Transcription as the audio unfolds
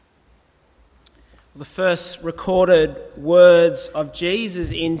The first recorded words of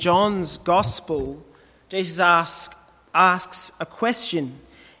Jesus in John's Gospel, Jesus asks a question.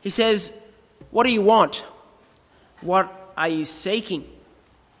 He says, "What do you want? What are you seeking?"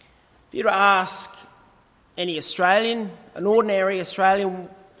 If you were to ask any Australian, an ordinary Australian,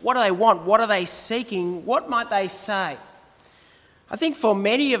 what do they want? What are they seeking? What might they say? I think for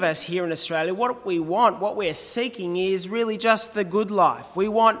many of us here in Australia, what we want, what we're seeking is really just the good life. We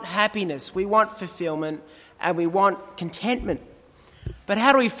want happiness, we want fulfillment, and we want contentment. But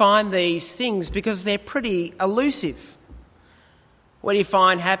how do we find these things? Because they're pretty elusive. Where do you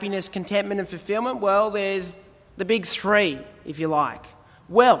find happiness, contentment, and fulfillment? Well, there's the big three, if you like.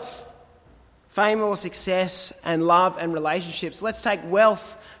 Wealth, fame or success, and love and relationships. Let's take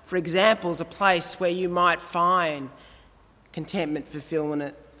wealth, for example, as a place where you might find contentment,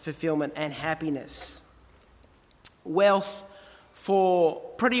 fulfillment and happiness. Wealth for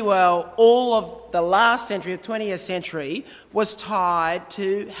pretty well all of the last century, the 20th century, was tied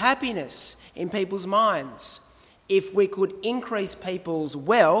to happiness in people's minds. If we could increase people's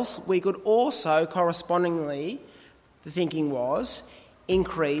wealth, we could also correspondingly, the thinking was,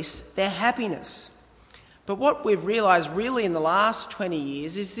 increase their happiness. But what we've realised really in the last 20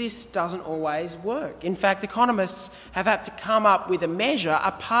 years is this doesn't always work. In fact, economists have had to come up with a measure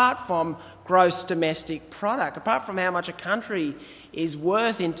apart from gross domestic product, apart from how much a country is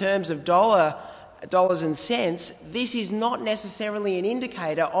worth in terms of dollars and cents. This is not necessarily an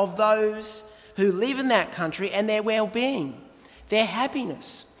indicator of those who live in that country and their well-being, their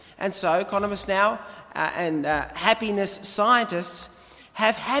happiness. And so economists now and happiness scientists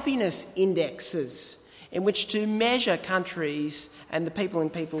have happiness indexes in which to measure countries and the people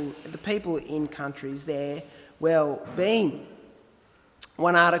in countries, their well-being.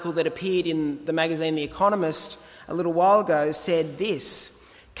 One article that appeared in the magazine The Economist a little while ago said this: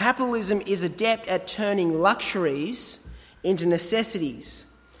 "Capitalism is adept at turning luxuries into necessities,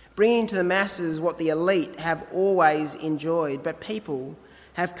 bringing to the masses what the elite have always enjoyed, but people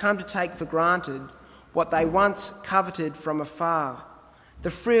have come to take for granted what they once coveted from afar. The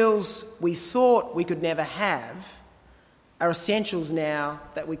frills we thought we could never have are essentials now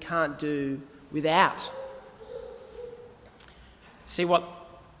that we can't do without." See what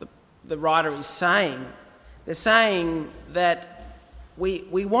the writer is saying? They're saying that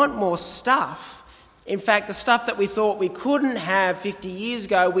we want more stuff. In fact, the stuff that we thought we couldn't have 50 years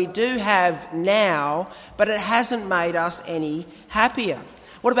ago, we do have now, but it hasn't made us any happier.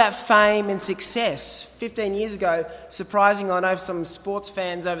 What about fame and success? 15 years ago, surprisingly, I know some sports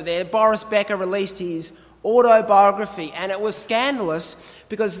fans over there, Boris Becker released his autobiography, and it was scandalous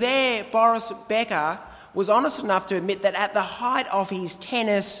because there Boris Becker was honest enough to admit that at the height of his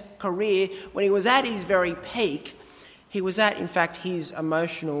tennis career, when he was at his very peak, he was at, in fact, his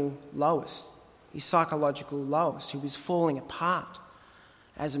emotional lowest, his psychological lowest. He was falling apart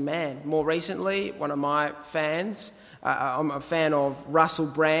as a man. More recently, one of my fans, I'm a fan of Russell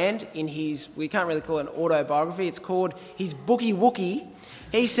Brand in his, we can't really call it an autobiography, it's called his Bookie Wookie.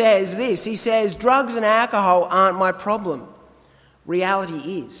 He says this, he says, "Drugs and alcohol aren't my problem.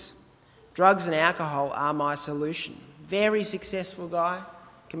 Reality is. Drugs and alcohol are my solution." Very successful guy,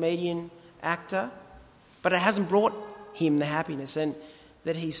 comedian, actor, but it hasn't brought him the happiness and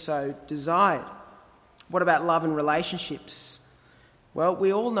that he so desired. What about love and relationships? Well,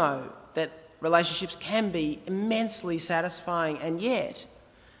 we all know that relationships can be immensely satisfying, and yet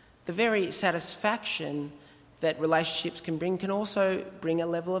the very satisfaction that relationships can bring can also bring a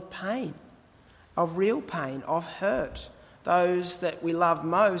level of pain, of real pain, of hurt. Those that we love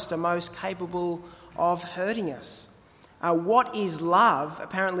most are most capable of hurting us. What is love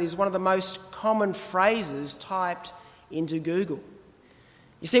apparently is one of the most common phrases typed into Google.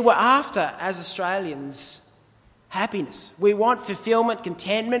 You see, we're after, as Australians, happiness. We want fulfillment,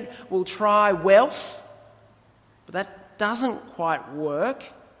 contentment. We'll try wealth, but that doesn't quite work.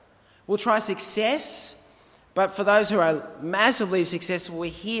 We'll try success, but for those who are massively successful, we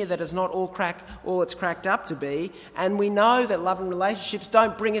hear that it's not all it's cracked up to be, and we know that love and relationships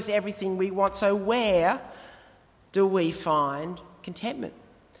don't bring us everything we want. So where do we find contentment?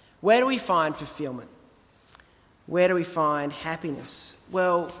 Where do we find fulfillment? Where do we find happiness?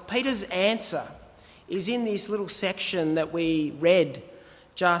 Well, Peter's answer is in this little section that we read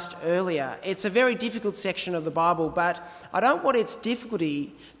just earlier. It's a very difficult section of the Bible, but I don't want its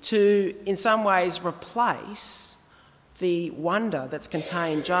difficulty to, in some ways, replace the wonder that's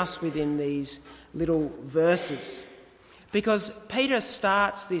contained just within these little verses. Because Peter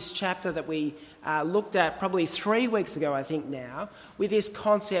starts this chapter that we looked at probably 3 weeks ago, I think now, with this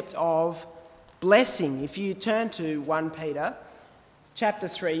concept of blessing. If you turn to 1 Peter chapter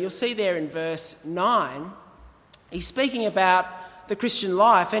 3, you'll see there in verse 9, he's speaking about the Christian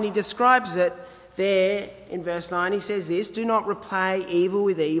life, and he describes it there in verse 9. He says this: "Do not repay evil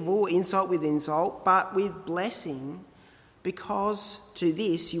with evil, insult with insult, but with blessing, because to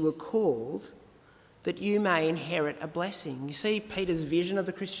this you were called, that you may inherit a blessing." You see Peter's vision of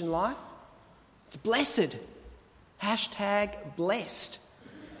the Christian life? It's blessed. Hashtag blessed.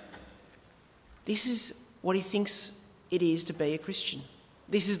 This is what he thinks it is to be a Christian.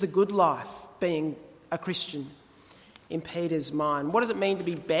 This is the good life, being a Christian in Peter's mind. What does it mean to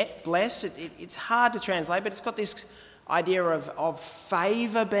be blessed? It's hard to translate, but it's got this idea of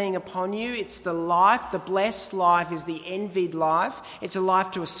favour being upon you. It's the life. The blessed life is the envied life. It's a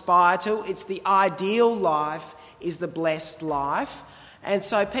life to aspire to. It's the ideal life is the blessed life. And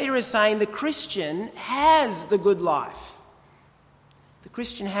so Peter is saying the Christian has the good life. The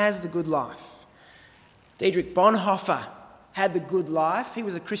Christian has the good life. Dietrich Bonhoeffer had the good life. He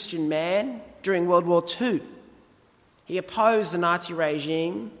was a Christian man during World War II. He opposed the Nazi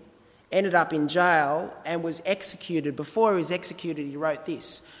regime, ended up in jail and was executed. Before he was executed, he wrote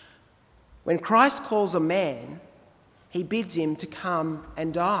this: "When Christ calls a man, he bids him to come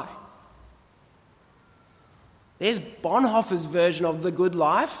and die." There's Bonhoeffer's version of the good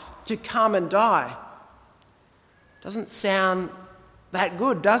life, to come and die. Doesn't sound that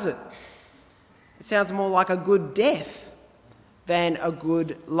good, does it? It sounds more like a good death than a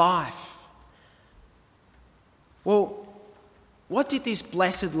good life. Well, what did this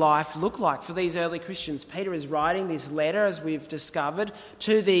blessed life look like for these early Christians? Peter is writing this letter, as we've discovered,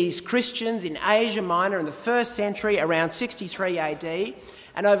 to these Christians in Asia Minor in the first century, around 63 AD.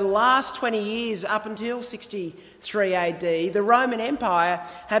 And over the last 20 years, up until 63 AD, the Roman Empire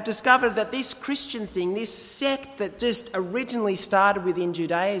have discovered that this Christian thing, this sect that just originally started within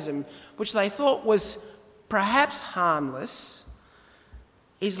Judaism, which they thought was perhaps harmless,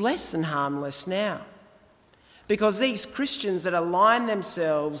 is less than harmless now. Because these Christians that align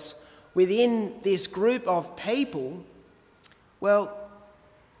themselves within this group of people, well,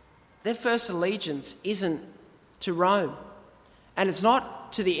 their first allegiance isn't to Rome. And it's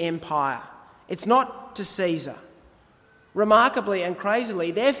not to the empire. It's not to Caesar. Remarkably and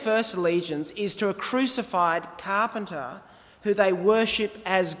crazily, their first allegiance is to a crucified carpenter who they worship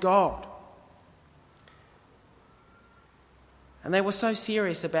as God. And they were so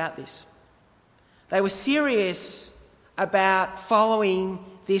serious about this. They were serious about following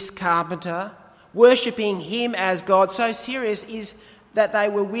this carpenter, worshipping him as God. So serious is that they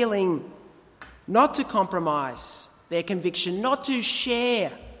were willing not to compromise their conviction, not to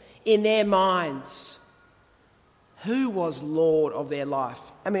share in their minds who was Lord of their life.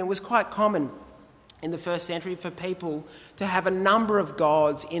 I mean, it was quite common in the first century for people to have a number of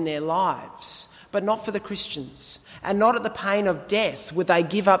gods in their lives, but not for the Christians. And not at the pain of death would they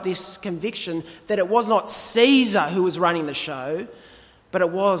give up this conviction that it was not Caesar who was running the show, but it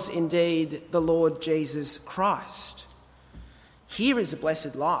was indeed the Lord Jesus Christ. Here is a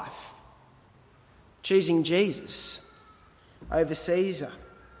blessed life, choosing Jesus over Caesar.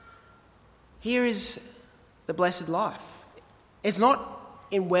 Here is the blessed life. It's not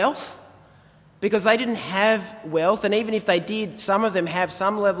in wealth, because they didn't have wealth, and even if they did, some of them have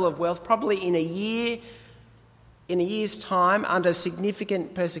some level of wealth, probably in a year's time, under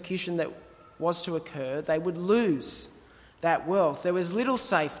significant persecution that was to occur, they would lose that wealth. There was little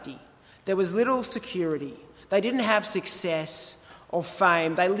safety. There was little security. They didn't have success or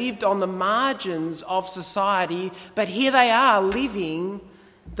fame. They lived on the margins of society, but here they are living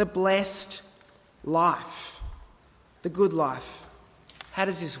the blessed life, the good life. How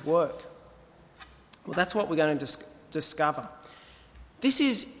does this work? Well, that's what we're going to discover. This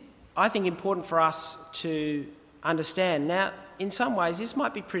is, I think, important for us to understand. Now, in some ways, this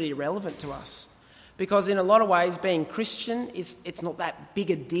might be pretty irrelevant to us, because in a lot of ways, being Christian, it's not that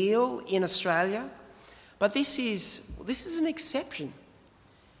big a deal in Australia. But this is an exception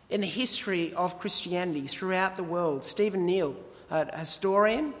in the history of Christianity throughout the world. Stephen Neale, a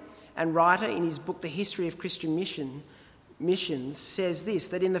historian and writer, in his book, The History of Christian Missions, says this,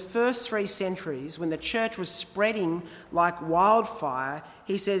 that in the first 3 centuries, when the church was spreading like wildfire,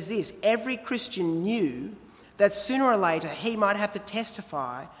 he says this: every Christian knew that sooner or later he might have to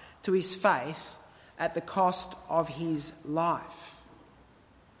testify to his faith at the cost of his life.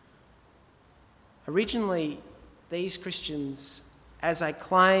 Originally, these Christians, as they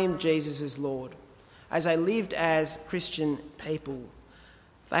claimed Jesus as Lord, as they lived as Christian people,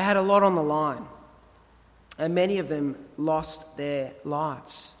 they had a lot on the line. And many of them lost their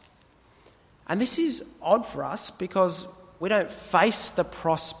lives. And this is odd for us, because We don't face the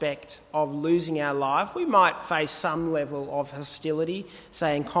prospect of losing our life. We might face some level of hostility,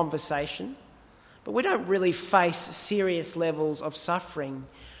 say in conversation, but we don't really face serious levels of suffering.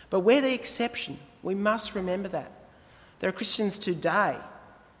 But we're the exception. We must remember that. There are Christians today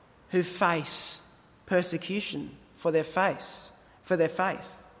who face persecution for their faith.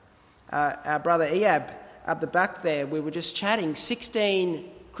 Our brother Ehab up the back there, we were just chatting, 16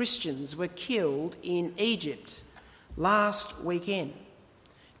 Christians were killed in Egypt last weekend.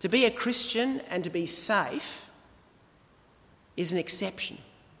 To be a Christian and to be safe is an exception.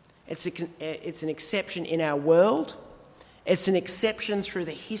 It's an exception in our world. It's an exception through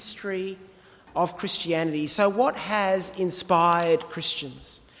the history of Christianity. So what has inspired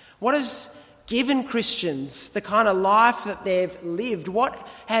Christians? What has given Christians the kind of life that they've lived? What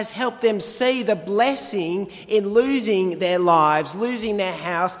has helped them see the blessing in losing their lives, losing their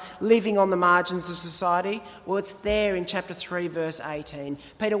house, living on the margins of society? Well, it's there in chapter 3, verse 18.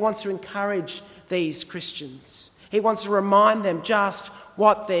 Peter wants to encourage these Christians. He wants to remind them just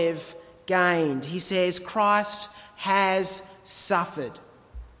what they've gained. He says, Christ has suffered.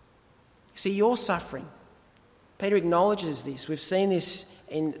 See, you're suffering. Peter acknowledges this. We've seen this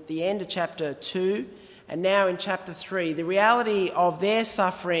in the end of chapter 2 and now in chapter 3. The reality of their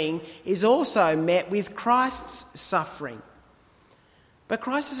suffering is also met with Christ's suffering. But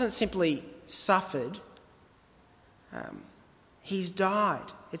Christ hasn't simply suffered. He's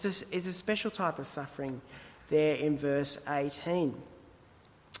died. It's a special type of suffering there in verse 18.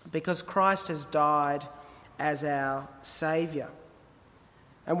 Because Christ has died as our Saviour.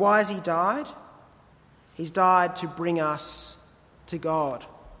 And why has he died? He's died to bring us to God.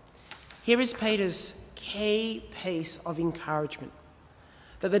 Here is Peter's key piece of encouragement.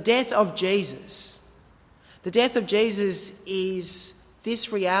 That the death of Jesus is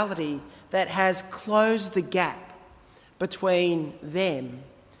this reality that has closed the gap between them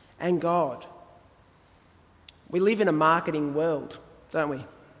and God. We live in a marketing world, don't we?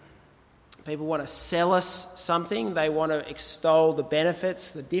 People want to sell us something. They want to extol the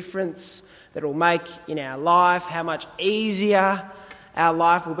benefits, the difference that it will make in our life, how much easier our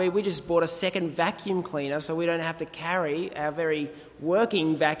life will be. We just bought a second vacuum cleaner so we don't have to carry our very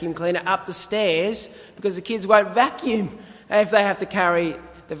working vacuum cleaner up the stairs because the kids won't vacuum if they have to carry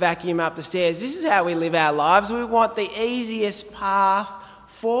the vacuum up the stairs. This is how we live our lives. We want the easiest path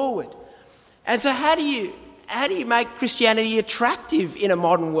forward. And so how do you make Christianity attractive in a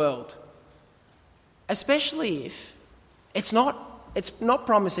modern world? Especially if it's not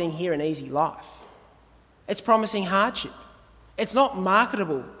promising here an easy life. It's promising hardship. It's not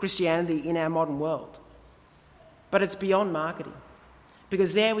marketable Christianity in our modern world. But it's beyond marketing.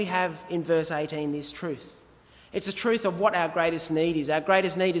 Because there we have in verse 18 this truth. It's the truth of what our greatest need is. Our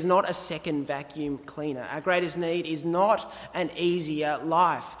greatest need is not a second vacuum cleaner. Our greatest need is not an easier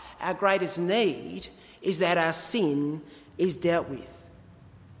life. Our greatest need is that our sin is dealt with.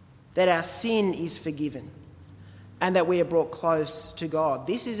 That our sin is forgiven and that we are brought close to God.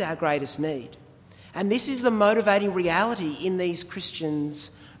 This is our greatest need. And this is the motivating reality in these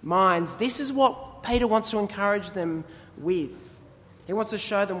Christians' minds. This is what Peter wants to encourage them with. He wants to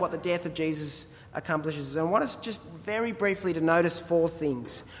show them what the death of Jesus accomplishes. And I want us just very briefly to notice 4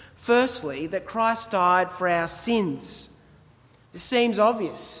 things. Firstly, that Christ died for our sins. This seems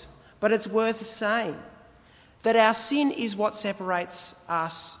obvious, but it's worth saying. That our sin is what separates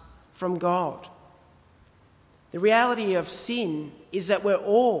us from God. The reality of sin is that we're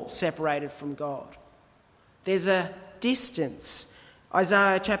all separated from God. There's a distance.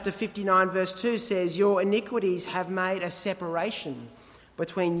 Isaiah chapter 59 verse 2 says, "Your iniquities have made a separation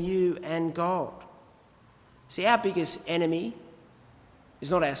between you and God." See, our biggest enemy is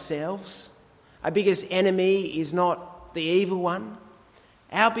not ourselves. Our biggest enemy is not the evil one.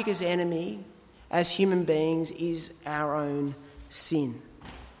 Our biggest enemy as human beings is our own sin.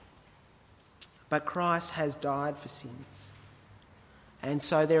 But Christ has died for sins. And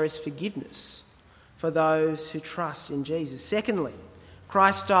so there is forgiveness for those who trust in Jesus. Secondly,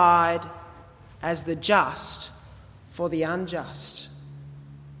 Christ died as the just for the unjust.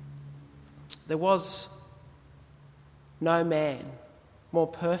 There was no man more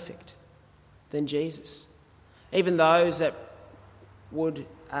perfect than Jesus. Even those that would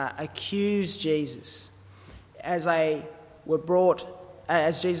accuse Jesus as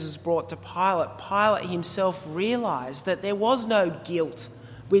Jesus was brought to Pilate, Pilate himself realised that there was no guilt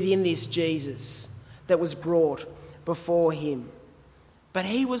within this Jesus that was brought before him. But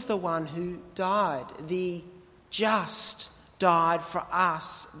he was the one who died. The just died for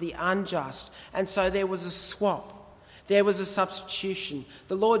us, the unjust. And so there was a swap. There was a substitution.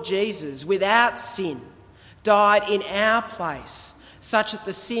 The Lord Jesus, without sin, died in our place, such that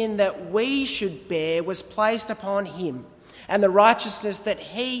the sin that we should bear was placed upon him, and the righteousness that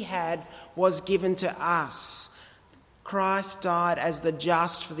he had was given to us. Christ died as the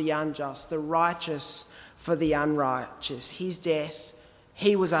just for the unjust, the righteous for the unrighteous. His death,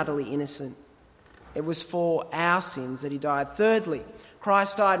 he was utterly innocent. It was for our sins that he died. Thirdly,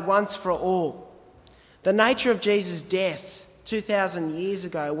 Christ died once for all. The nature of Jesus' death 2,000 years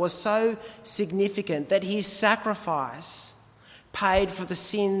ago was so significant that his sacrifice paid for the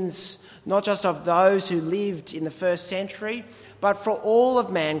sins not just of those who lived in the first century, but for all of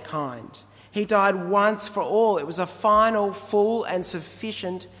mankind. He died once for all. It was a final, full and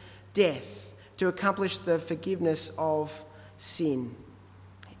sufficient death to accomplish the forgiveness of sin.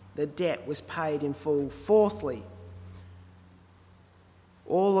 The debt was paid in full. Fourthly,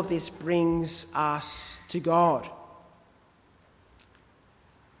 all of this brings us to God.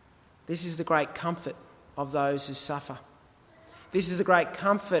 This is the great comfort of those who suffer. This is the great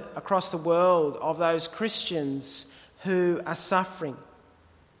comfort across the world of those Christians who are suffering,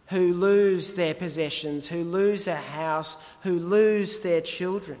 who lose their possessions, who lose their house, who lose their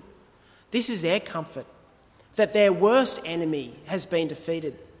children. This is their comfort, that their worst enemy has been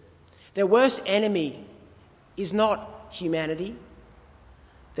defeated. Their worst enemy is not humanity.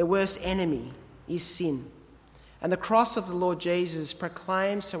 Their worst enemy is sin. And the cross of the Lord Jesus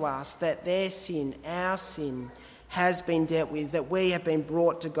proclaims to us that their sin, our sin, has been dealt with, that we have been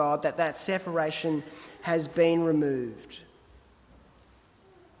brought to God, that separation has been removed.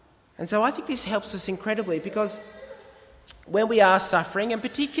 And so I think this helps us incredibly, because when we are suffering, and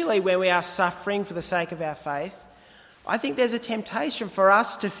particularly when we are suffering for the sake of our faith, I think there's a temptation for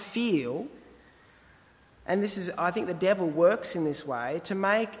us to feel, and I think the devil works in this way, to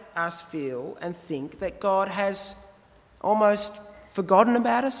make us feel and think that God has almost forgotten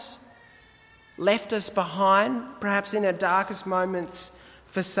about us, left us behind, perhaps in our darkest moments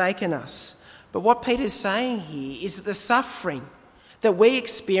forsaken us. But what Peter's saying here is that the suffering that we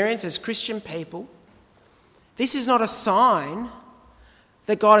experience as Christian people, this is not a sign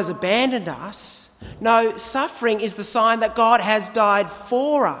that God has abandoned us. No, suffering is the sign that God has died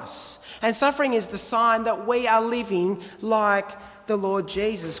for us. And suffering is the sign that we are living like the Lord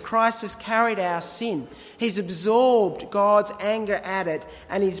Jesus. Christ has carried our sin. He's absorbed God's anger at it,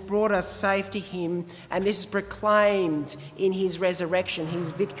 and he's brought us safe to him. And this is proclaimed in his resurrection,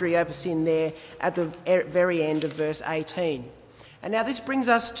 his victory over sin there at the very end of verse 18. And now this brings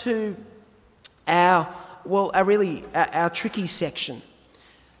us to our tricky section.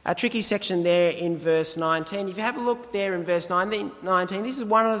 Our tricky section there in verse 19. If you have a look there in verse 19, this is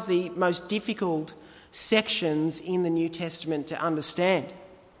one of the most difficult sections in the New Testament to understand.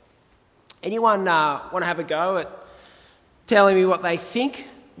 Anyone want to have a go at telling me what they think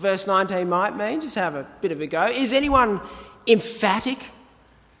verse 19 might mean? Just have a bit of a go. Is anyone emphatic,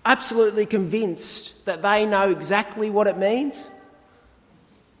 absolutely convinced that they know exactly what it means?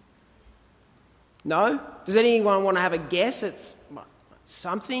 No? Does anyone want to have a guess at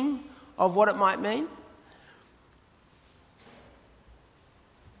something of what it might mean?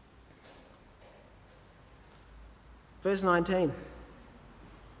 Verse 19.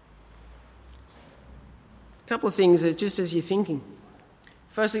 A couple of things just as you're thinking.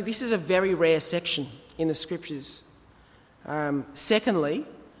 Firstly, this is a very rare section in the Scriptures. Secondly,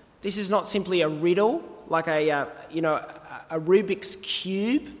 this is not simply a riddle, like a Rubik's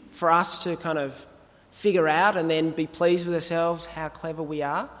Cube for us to kind of figure out and then be pleased with ourselves how clever we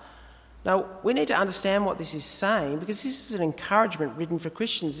are. Now, we need to understand what this is saying, because this is an encouragement written for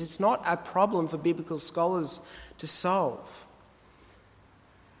Christians. It's not a problem for biblical scholars to solve.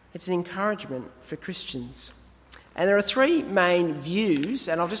 It's an encouragement for Christians. And there are three main views,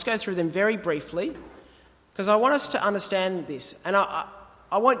 and I'll just go through them very briefly, because I want us to understand this. And I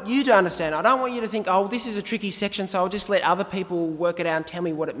want you to understand. I don't want you to think, oh, this is a tricky section, so I'll just let other people work it out and tell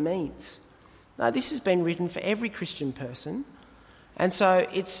me what it means. No, this has been written for every Christian person, and so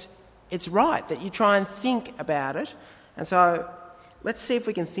it's right that you try and think about it. And so let's see if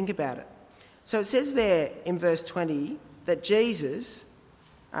we can think about it. So it says there in verse 20 that Jesus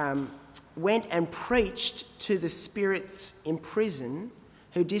went and preached to the spirits in prison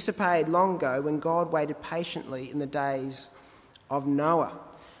who disobeyed long ago when God waited patiently in the days of Noah.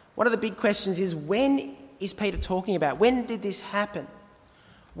 One of the big questions is, when is Peter talking about? When did this happen?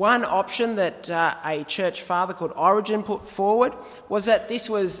 One option that a church father called Origen put forward was that this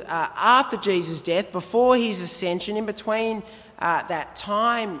was after Jesus' death, before his ascension. In between that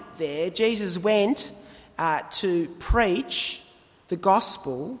time there, Jesus went to preach the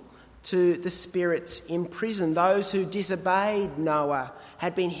gospel to the spirits in prison. Those who disobeyed Noah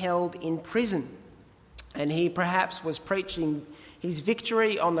had been held in prison. And he perhaps was preaching his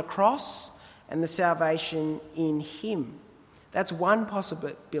victory on the cross and the salvation in him. That's one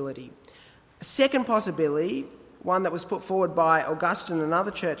possibility. A second possibility, one that was put forward by Augustine,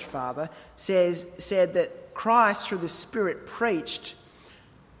 another church father, said that Christ, through the Spirit, preached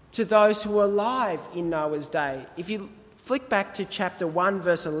to those who were alive in Noah's day. If you flick back to chapter 1,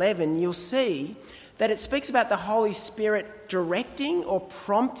 verse 11, you'll see that it speaks about the Holy Spirit directing or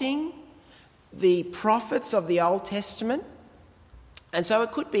prompting the prophets of the Old Testament. And so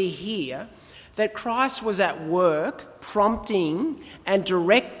it could be here that Christ was at work prompting and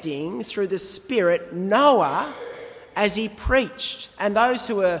directing through the Spirit Noah as he preached. And those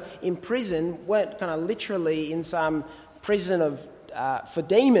who were in prison weren't kind of literally in some prison for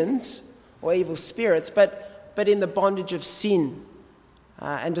demons or evil spirits, but in the bondage of sin,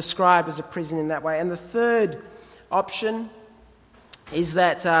 and described as a prison in that way. And the third option is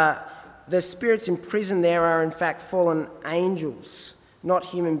that the spirits in prison there are in fact fallen angels, not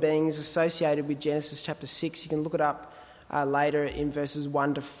human beings associated with Genesis chapter 6. You can look it up later in verses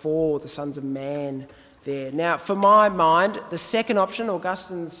 1 to 4, the sons of man there. Now, for my mind, the second option,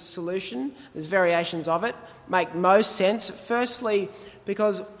 Augustine's solution, there's variations of it, make most sense. Firstly,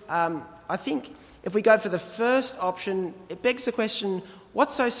 because I think if we go for the first option, it begs the question,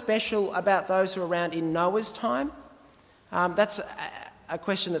 what's so special about those who were around in Noah's time? That's a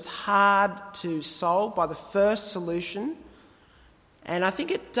question that's hard to solve by the first solution. And I think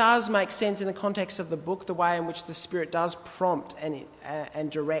it does make sense in the context of the book, the way in which the Spirit does prompt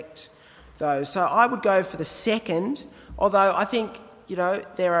and direct those. So I would go for the second, although I think,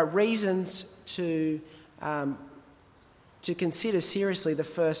 there are reasons to consider seriously the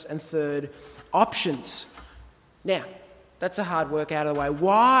first and third options. Now, that's a hard work out of the way.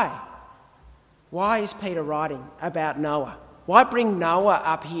 Why? Why is Peter writing about Noah? Why bring Noah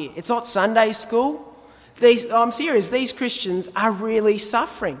up here? It's not Sunday school. I'm serious, these Christians are really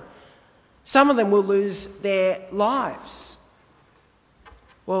suffering. Some of them will lose their lives.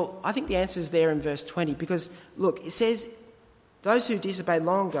 Well, I think the answer is there in verse 20, because, look, it says, those who disobeyed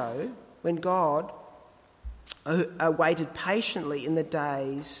long ago, when God waited patiently in the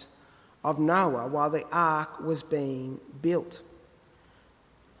days of Noah while the ark was being built.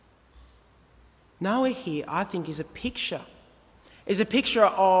 Noah here, I think, is a picture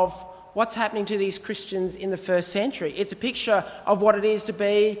of what's happening to these Christians in the first century. It's a picture of what it is to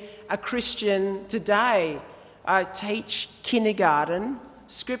be a Christian today. I teach kindergarten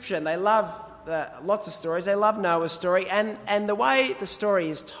scripture, and they love lots of stories. They love Noah's story, and the way the story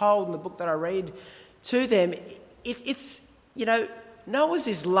is told in the book that I read to them, it's Noah's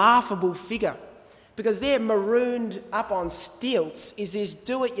this laughable figure, because they're marooned up on stilts is this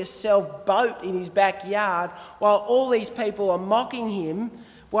do-it-yourself boat in his backyard, while all these people are mocking him,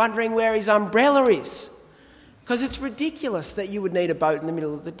 wondering where his umbrella is. Because it's ridiculous that you would need a boat in the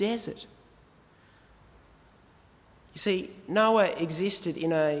middle of the desert. You see, Noah existed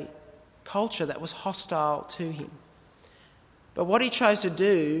in a culture that was hostile to him. But what he chose to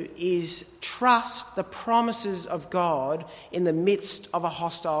do is trust the promises of God in the midst of a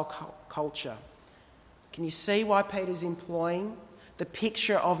hostile culture. Can you see why Peter's employing the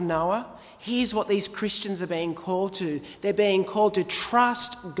picture of Noah? Here's what these Christians are being called to. They're being called to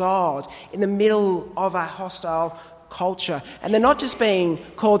trust God in the middle of a hostile culture. And they're not just being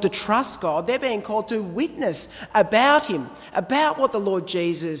called to trust God, they're being called to witness about him, about what the Lord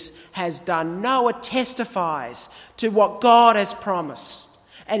Jesus has done. Noah testifies to what God has promised,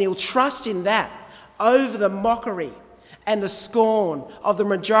 and he'll trust in that over the mockery and the scorn of the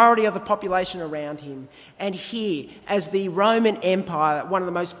majority of the population around him. And here, as the Roman Empire, one of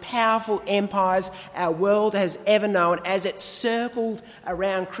the most powerful empires our world has ever known, as it circled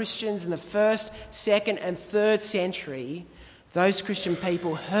around Christians in the 1st, 2nd and 3rd century, those Christian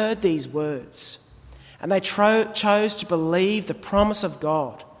people heard these words, and they chose to believe the promise of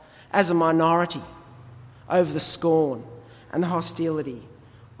God as a minority over the scorn and the hostility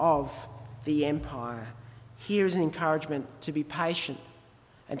of the empire. Here is an encouragement to be patient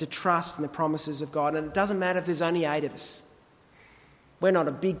and to trust in the promises of God. And it doesn't matter if there's only 8 of us. We're not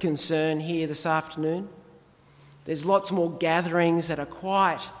a big concern here this afternoon. There's lots more gatherings that are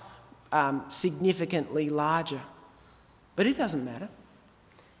quite significantly larger. But it doesn't matter.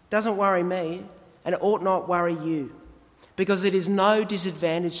 It doesn't worry me, and it ought not worry you, because it is no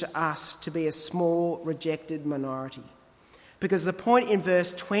disadvantage to us to be a small, rejected minority. Because the point in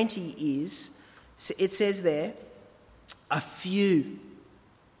verse 20 is, it says there, a few,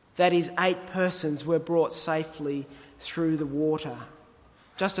 that is 8 persons, were brought safely through the water.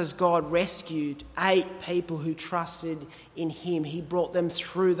 Just as God rescued 8 people who trusted in him, he brought them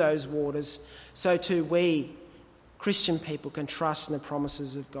through those waters, so too we, Christian people, can trust in the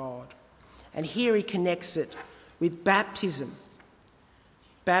promises of God. And here he connects it with baptism.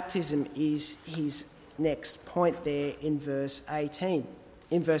 Baptism is his next point there in verse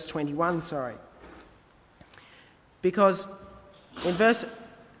 21. Because in verse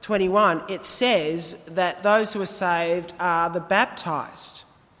 21 it says that those who are saved are the baptised.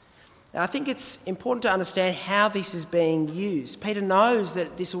 Now, I think it's important to understand how this is being used. Peter knows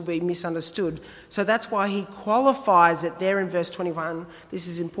that this will be misunderstood, so that's why he qualifies it there in verse 21. This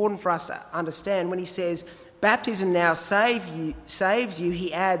is important for us to understand. When he says, baptism now saves you,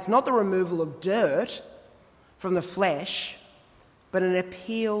 he adds not the removal of dirt from the flesh, but an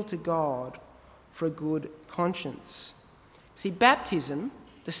appeal to God for a good conscience. See, baptism,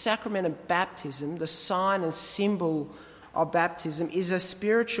 the sacrament of baptism, the sign and symbol of baptism, is a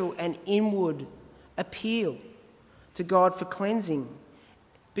spiritual and inward appeal to God for cleansing.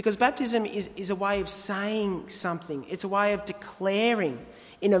 Because baptism is a way of saying something. It's a way of declaring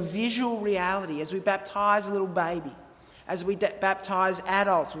in a visual reality. As we baptise a little baby, as we baptise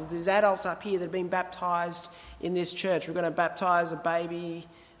adults. There's adults up here that have been baptised in this church. We're going to baptise a baby,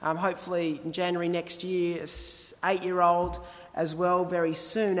 hopefully in January next year, an 8-year-old as well very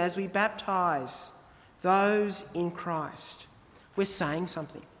soon. As we baptise those in Christ, we're saying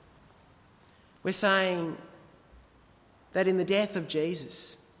something. We're saying that in the death of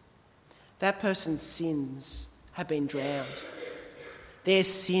Jesus, that person's sins have been drowned. Their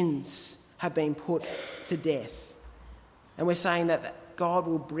sins have been put to death. And we're saying that God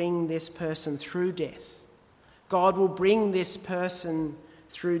will bring this person through death. God will bring this person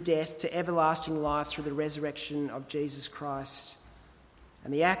through death to everlasting life through the resurrection of Jesus Christ.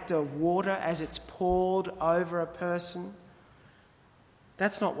 And the act of water as it's poured over a person,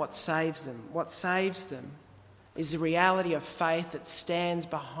 that's not what saves them. What saves them is the reality of faith that stands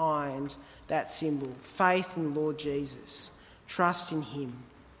behind that symbol. Faith in the Lord Jesus. Trust in him.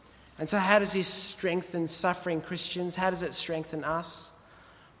 And so how does this strengthen suffering Christians? How does it strengthen us?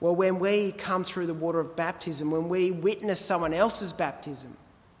 Well, when we come through the water of baptism, when we witness someone else's baptism,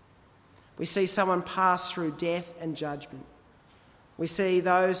 we see someone pass through death and judgment. We see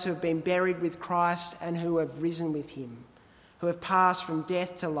those who have been buried with Christ and who have risen with him, who have passed from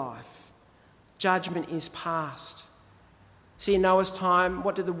death to life. Judgment is past. See, in Noah's time,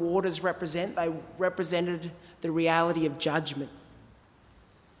 what did the waters represent? They represented the reality of judgment.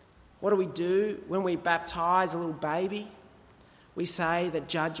 What do we do when we baptise a little baby? We say that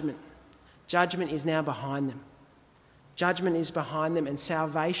judgment is now behind them. Judgment is behind them and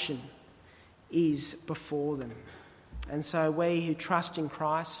salvation is before them. And so we who trust in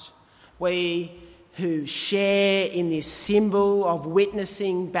Christ, we who share in this symbol of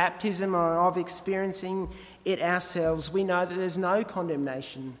witnessing baptism or of experiencing it ourselves, we know that there's no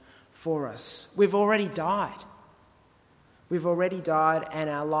condemnation for us. We've already died. We've already died and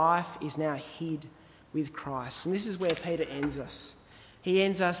our life is now hid with Christ. And this is where Peter ends us. He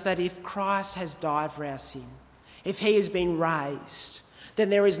ends us that if Christ has died for our sin, if he has been raised, then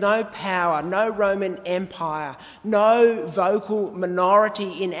there is no power, no Roman Empire, no vocal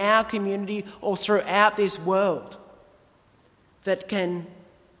minority in our community or throughout this world that can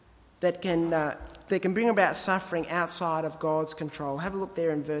bring about suffering outside of God's control. Have a look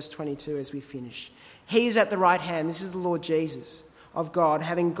there in verse 22 as we finish. He is at the right hand, this is the Lord Jesus, of God,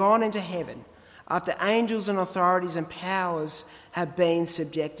 having gone into heaven, after angels and authorities and powers have been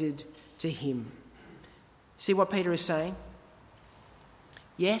subjected to him. See what Peter is saying?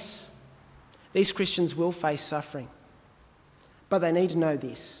 Yes, these Christians will face suffering, but they need to know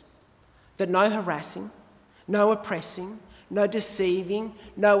this, that no harassing, no oppressing, no deceiving,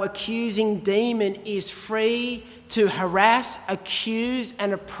 no accusing demon is free to harass, accuse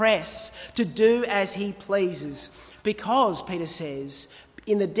and oppress, to do as he pleases. Because, Peter says,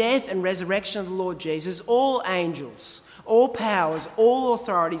 in the death and resurrection of the Lord Jesus, all angels, all powers, all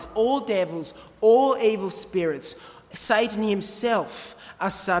authorities, all devils, all evil spirits, Satan himself are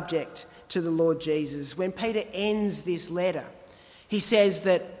subject to the Lord Jesus. When Peter ends this letter, he says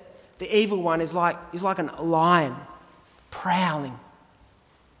that the evil one is like a lion prowling.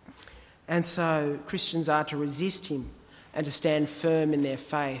 And so Christians are to resist him and to stand firm in their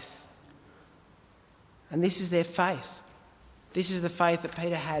faith. And this is their faith. This is the faith that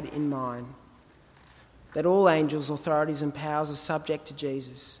Peter had in mind, that all angels, authorities and powers are subject to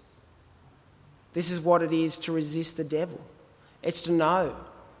Jesus. This is what it is to resist the devil. It's to know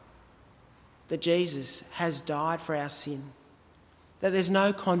that Jesus has died for our sin, that there's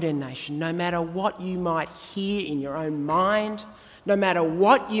no condemnation, no matter what you might hear in your own mind, no matter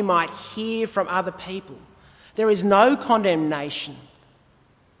what you might hear from other people. There is no condemnation.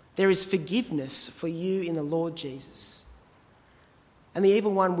 There is forgiveness for you in the Lord Jesus. And the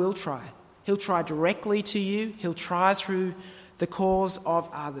evil one will try. He'll try directly to you. He'll try through the cause of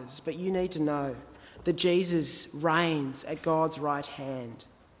others. But you need to know that Jesus reigns at God's right hand.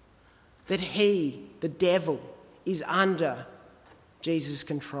 That he, the devil, is under Jesus'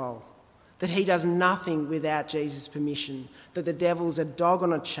 control. That he does nothing without Jesus' permission. That the devil's a dog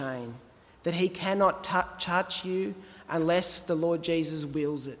on a chain. That he cannot touch you unless the Lord Jesus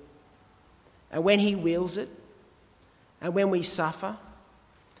wills it. And when he wills it, and when we suffer,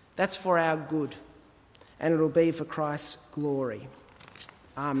 that's for our good. And it'll be for Christ's glory.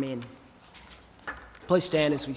 Amen. Please stand as we